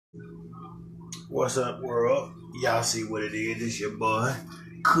What's up, world? Y'all see what it is. It's your boy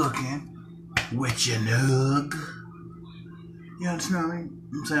cooking with your nug. You understand me?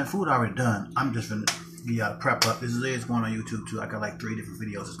 I'm saying food already done. I'm just gonna give y'all a prep up. This is going on YouTube too. I got like 3 different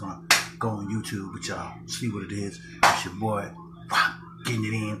videos that's gonna go on YouTube, but y'all see what it is. It's your boy getting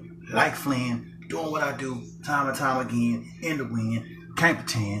it in, like Flynn, doing what I do time and time again, in the wind, can't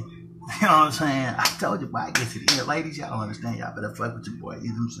pretend. You know what I'm saying? I told you, boy, I get it in. Ladies, y'all don't understand. Y'all better fuck with your boy. You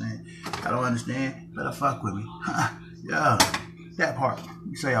know what I'm saying? Y'all don't understand? Better fuck with me. Yeah, that part.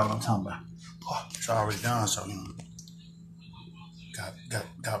 You say y'all what I'm talking about. Oh, it's already done, so, you know.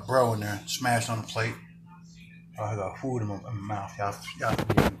 Got bro in there, smashed on the plate. I got food in my mouth. Y'all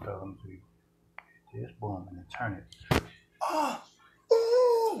this boom, and then turn it. Oh,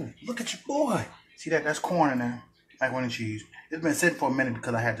 ooh, look at your boy. See that? That's corn in there. Macaroni and cheese. It's been sitting for a minute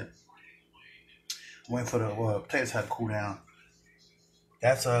because I had to wait for the potatoes had to cool down.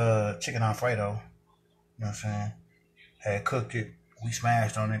 That's chicken alfredo. You know what I'm saying? Had cooked it. We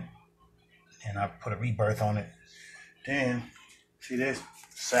smashed on it. And I put a rebirth on it. Then, see this?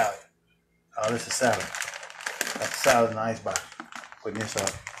 Salad. Oh, this is salad. That's salad in the icebox. Putting this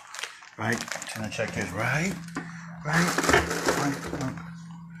up. Right? Can I check this? Right? Right?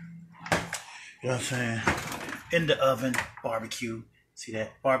 You know what I'm saying? In the oven, barbecue. See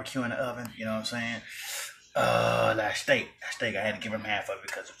that? Barbecue in the oven. You know what I'm saying? That steak. I had to give him half of it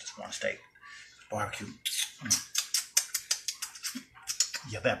because of just one steak. Barbecue.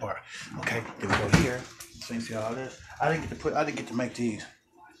 Yeah, that part. Okay, then we go here. So you see all this. I didn't get to make these.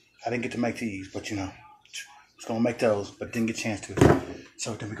 But you know, I was gonna make those, but didn't get a chance to.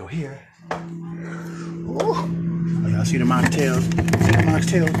 So then we go here. Ooh. Oh, y'all see the mocktails?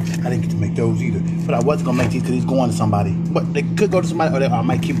 I didn't get to make those either. But I wasn't gonna make these because these going to somebody. But they could go to somebody, or I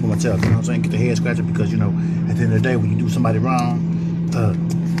might keep them for myself. You know what I'm saying? Get the head scratcher because, you know, at the end of the day, when you do somebody wrong,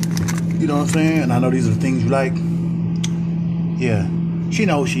 you know what I'm saying? And I know these are the things you like. Yeah, she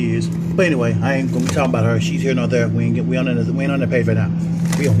knows who she is. But anyway, I ain't gonna be talking about her. She's here nor there. We ain't on that page right now.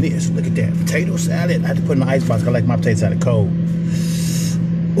 We on this. Look at that potato salad. I had to put it in the icebox. I like my potato salad cold.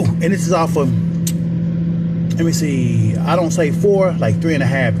 Oh, and this is off of. Let me see. I don't say 4, like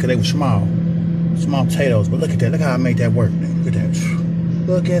 3.5 because they were small potatoes. But look at that. Look how I made that work. Look at that.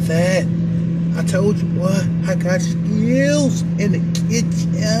 Look at that. I told you what. I got skills in the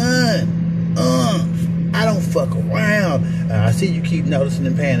kitchen. I don't fuck around. I see you keep noticing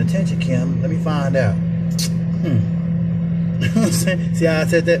and paying attention, Kim. Let me find out. See how I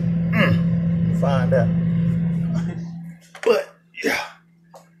said that? Find out. But yeah,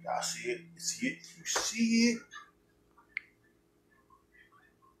 y'all see it. You see it.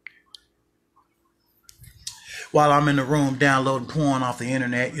 While I'm in the room downloading porn off the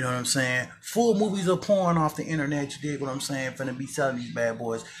internet, you know what I'm saying? Full movies of porn off the internet, you dig what I'm saying? Finna be selling these bad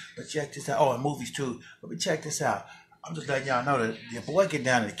boys. But check this out. Oh, and movies too. But check this out. I'm just letting y'all know that your boy get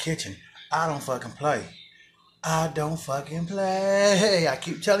down in the kitchen. I don't fucking play. I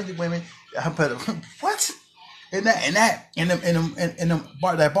keep telling you women, I better what?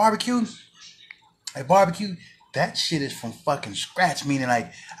 That barbecue, that shit is from fucking scratch, meaning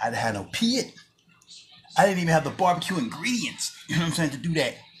like I had no pit. I didn't even have the barbecue ingredients, you know what I'm saying, to do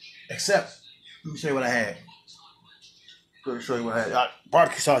that. Except, let me show you what I had.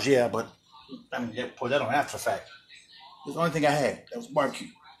 Barbecue sauce, yeah, but I mean, put that on after the fact. That's the only thing I had. That was barbecue.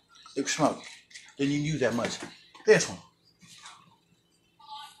 It was smoked. Didn't even use that much. This one.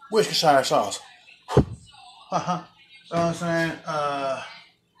 Worcestershire sauce. You know what I'm saying?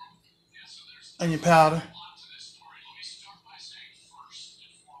 Onion powder.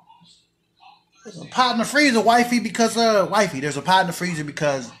 There's a pot in the freezer, wifey, because there's a pot in the freezer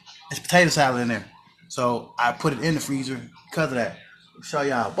because it's potato salad in there. So I put it in the freezer because of that. I'll show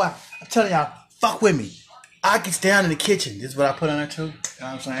y'all. Boy, I'm telling y'all, fuck with me. I get down in the kitchen. This is what I put in there too. You know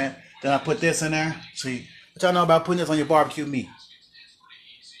what I'm saying? Then I put this in there. See, what y'all know about putting this on your barbecue meat?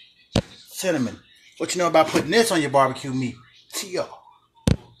 Cinnamon. What you know about putting this on your barbecue meat? T.O.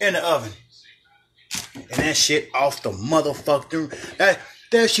 In the oven. And that shit off the motherfucking...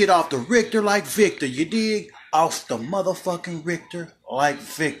 That shit off the Richter like Victor, you dig? Off the motherfucking Richter like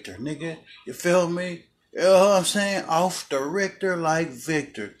Victor, nigga. You feel me? You know what I'm saying? Off the Richter like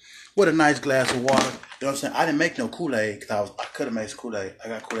Victor. With a nice glass of water. You know what I'm saying? I didn't make no Kool-Aid because I could have made some Kool-Aid. I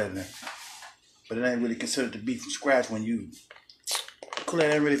got Kool-Aid in there. But it ain't really considered to be from scratch when you...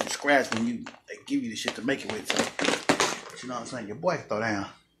 Kool-Aid ain't really from scratch when they give you the shit to make it with. So, but you know what I'm saying? Your boy throw down.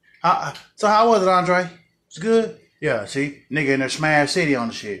 So how was it, Andre? It's good? Yeah, see? Nigga in there Smash City on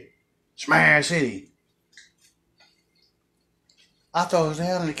the shit. Smash City. I thought it was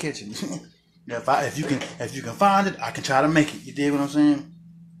down in the kitchen. If you can find it, I can try to make it. You dig what I'm saying?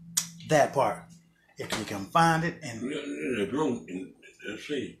 That part. If you can find it and let's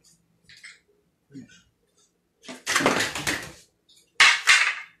see.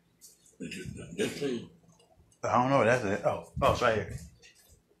 Let's see. I don't know. That's it. Oh, it's right here.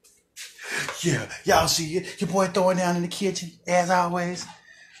 Yeah, y'all see it. Your boy throwing down in the kitchen as always.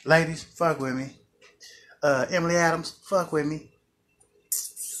 Ladies, fuck with me. Emily Adams, fuck with me.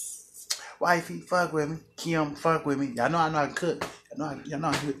 Wifey, fuck with me. Kim, fuck with me. Y'all know I know how to cook. Y'all know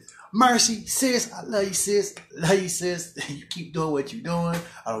how to do it. Mercy, sis, I love you, sis. Love you, sis. You keep doing what you're doing.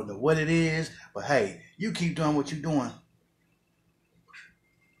 I don't know what it is, but hey, you keep doing what you're doing.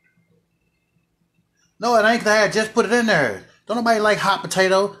 No, it ain't that. Just put it in there. Don't nobody like hot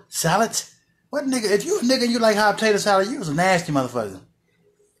potato salads. What nigga? If you a nigga and you like hot potato salad, you was a nasty motherfucker.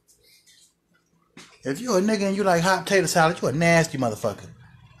 If you a nigga and you like hot potato salad, you a nasty motherfucker.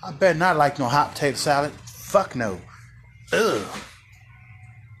 I bet not like no hot potato salad. Fuck no. Ugh.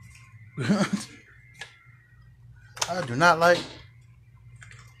 I do not like.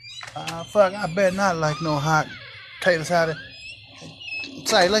 Fuck. I bet not like no hot potato salad.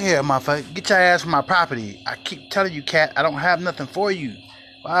 Say, look here, motherfucker. Get your ass from my property. I keep telling you, cat, I don't have nothing for you.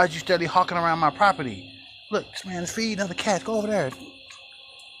 Why are you steadily hawking around my property? Look, this man is feeding other cats. Go over there.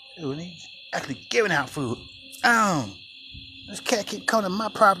 Dude, he's actually giving out food. This cat keep coming to my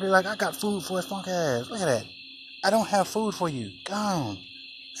property like I got food for his funky ass. Look at that. I don't have food for you. Go on.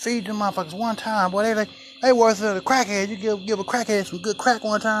 Feed them motherfuckers one time. Boy, they worth it a crackhead. You give a crackhead some good crack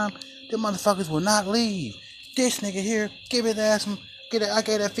one time, them motherfuckers will not leave. This nigga here, give his ass some. I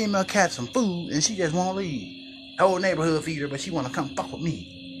gave that female cat some food and she just won't leave. The whole neighborhood feed her, but she want to come fuck with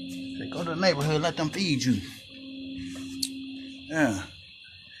me. So go to the neighborhood and let them feed you. Yeah.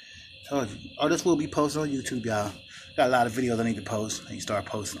 Told you. All this will be posted on YouTube, y'all. Got a lot of videos I need to post. I need to start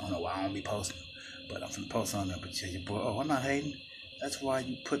posting. I don't know why I don't be posting, but I'm finna post on there. But yeah, your boy. Oh, I'm not hating. That's why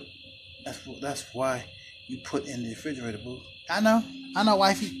you put. That's why you put in the refrigerator, boo. I know,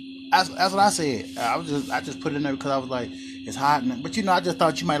 wifey. That's what I said. I just put it in there because I was like, it's hot. But you know, I just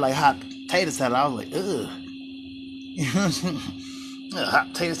thought you might like hot potato salad. I was like, ugh. You know what I'm saying? Hot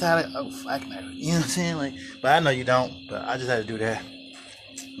potato salad. Oh, fuck no. You know what I'm saying? Like, but I know you don't. But I just had to do that.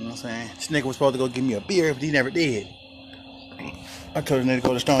 You know what I'm saying? This nigga was supposed to go give me a beer, but he never did. I told the nigga to go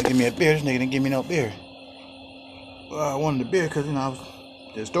to the store and give me a beer. This nigga didn't give me no beer. Well, I wanted the beer because, you know,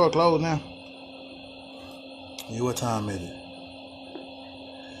 the store closed now. Yeah, what time is it?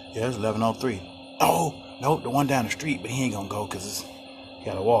 Yeah, it's 11:03. Oh, no, the one down the street, but he ain't gonna go because he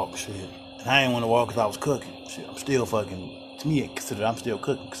gotta walk, shit. And I ain't want to walk because I was cooking. Shit, I'm still fucking, to me, I'm still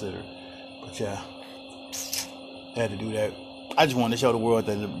cooking, considered. But yeah, I had to do that. I just wanted to show the world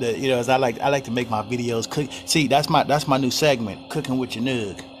that you know, as I like to make my videos cook. See, that's my new segment, cooking with your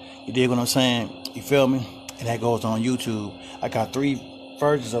nug. You dig what I'm saying? You feel me? And that goes on YouTube. I got 3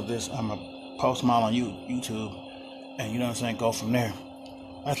 versions of this. I'm gonna post them all on YouTube, and you know what I'm saying. Go from there.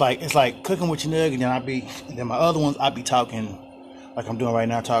 It's like cooking with your nug, and then my other ones I be talking like I'm doing right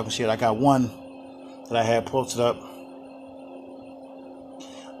now, talking shit. I got one that I had posted up.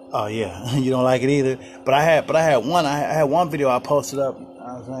 Oh yeah, you don't like it either. But I had one video I posted up.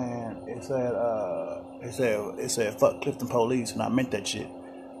 I was saying it said fuck Clifton Police, and I meant that shit.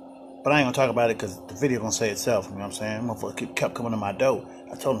 But I ain't gonna talk about it because the video gonna say itself. You know what I'm saying? Motherfucker kept coming to my door.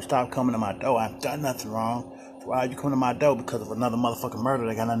 I told him stop coming to my door. I ain't done nothing wrong. Why are you coming to my door? Because of another motherfucking murder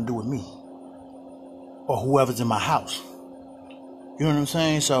that got nothing to do with me or whoever's in my house. You know what I'm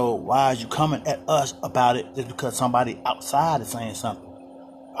saying? So why is you coming at us about it just because somebody outside is saying something?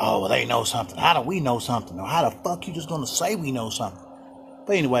 Oh, well, they know something. How do we know something? Or how the fuck you just gonna say we know something?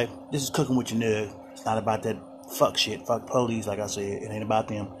 But anyway, this is cooking with your nug. It's not about that fuck shit. Fuck police, like I said. It ain't about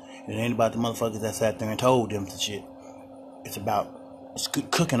them. It ain't about the motherfuckers that sat there and told them the shit. It's about good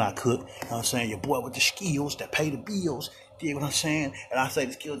cooking I cook. You know what I'm saying? Your boy with the skills that pay the bills. You know what I'm saying? And I say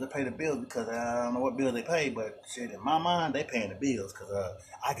the skills that pay the bills because I don't know what bills they pay, but shit, in my mind, they paying the bills because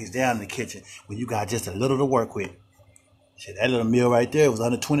I get down in the kitchen when you got just a little to work with. Shit, that little meal right there was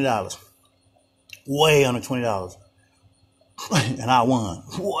under $20. Way under $20. And I won.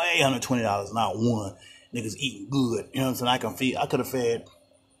 Way under $20 and I won. Niggas eating good. You know what I'm saying? I could have fed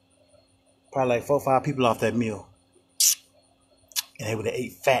probably like 4 or 5 people off that meal. And they would have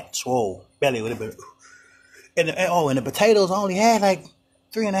ate fat, swole. Belly would have been. And the potatoes, I only had like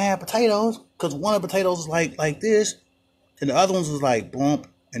 3.5 potatoes. Because one of the potatoes was like this. And the other ones was like bump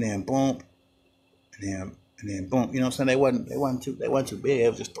and then bump and then bump. You know what I'm saying? They wasn't too big. It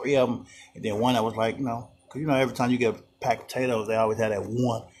was just 3 of them. And then one that was like, you know, because you know every time you get a pack of potatoes, they always had that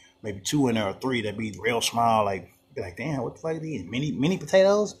 1, maybe 2 in there or 3 that be real small. Be like, damn, what the fuck are these? Mini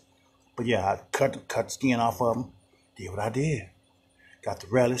potatoes? But yeah, I cut the skin off of them. Did what I did. Got the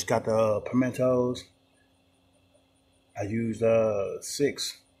relish, got the pimentos. I used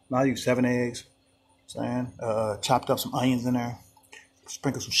 7 eggs. Saying chopped up some onions in there,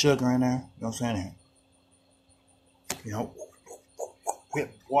 sprinkled some sugar in there. You know what I'm saying? You know,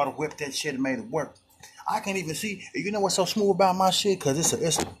 whip that shit and made it work. I can't even see. You know what's so smooth about my shit? Cause it's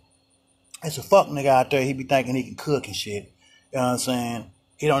a fuck nigga out there. He be thinking he can cook and shit. You know what I'm saying?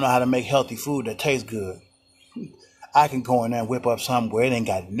 He don't know how to make healthy food that tastes good. I can go in there and whip up something where it ain't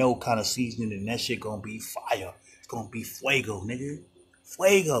got no kind of seasoning and that shit gonna be fire. It's gonna be fuego, nigga.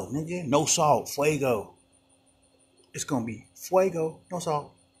 Fuego, nigga. No salt. Fuego. It's gonna be fuego. No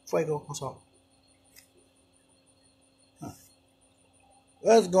salt. Fuego. No salt. Huh.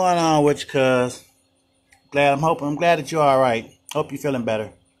 What's going on with you, cuz? I'm glad that you're alright. Hope you're feeling better. You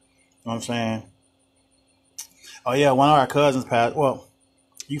know what I'm saying? Oh yeah, one of our cousins passed. Well,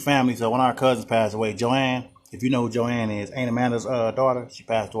 you family, so one of our cousins passed away. Joanne, if you know who Joanne is, Aunt Amanda's daughter, she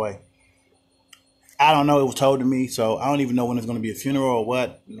passed away. I don't know. It was told to me, so I don't even know when it's going to be a funeral or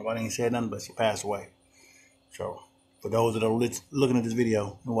what. Nobody ain't said nothing, but she passed away. So for those that are looking at this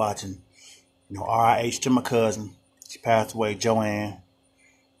video and watching, RIH to my cousin. She passed away, Joanne. You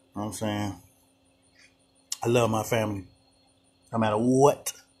know what I'm saying? I love my family, no matter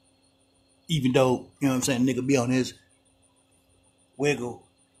what. Even though, you know what I'm saying, nigga be on his wiggle.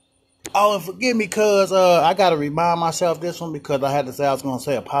 Oh, and forgive me, cuz I gotta remind myself this one because I had to say I was gonna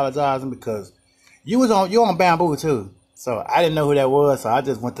say apologizing because you on Bamboo too. So I didn't know who that was, so I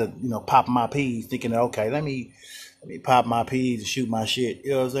just went to, popping my peas, thinking, okay, let me pop my peas and shoot my shit.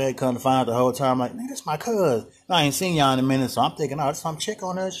 You know what I'm saying? Come to find out the whole time, like, man, that's my cuz. I ain't seen y'all in a minute, so I'm thinking, oh, there's some chick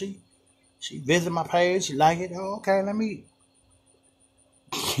on there. She visited my page, she like it. Oh, okay, let me.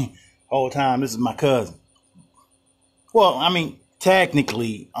 Whole time, this is my cousin. Well, I mean,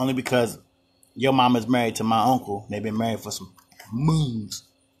 technically, only because your mama's married to my uncle. They've been married for some moons.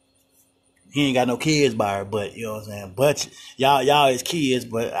 He ain't got no kids by her, but you know what I'm saying. But y'all his kids,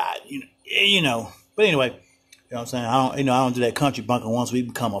 but But anyway, you know what I'm saying. I don't do that country bunking once we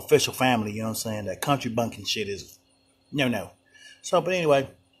become official family. You know what I'm saying. That country bunking shit is no. So, but anyway,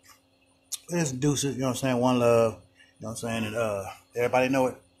 let's deuces. You know what I'm saying. One love. You know what I'm saying. And everybody know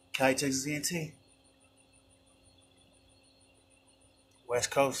it. Cali, Texas, ENT. West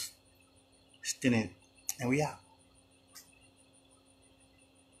Coast. Stinning, and we out.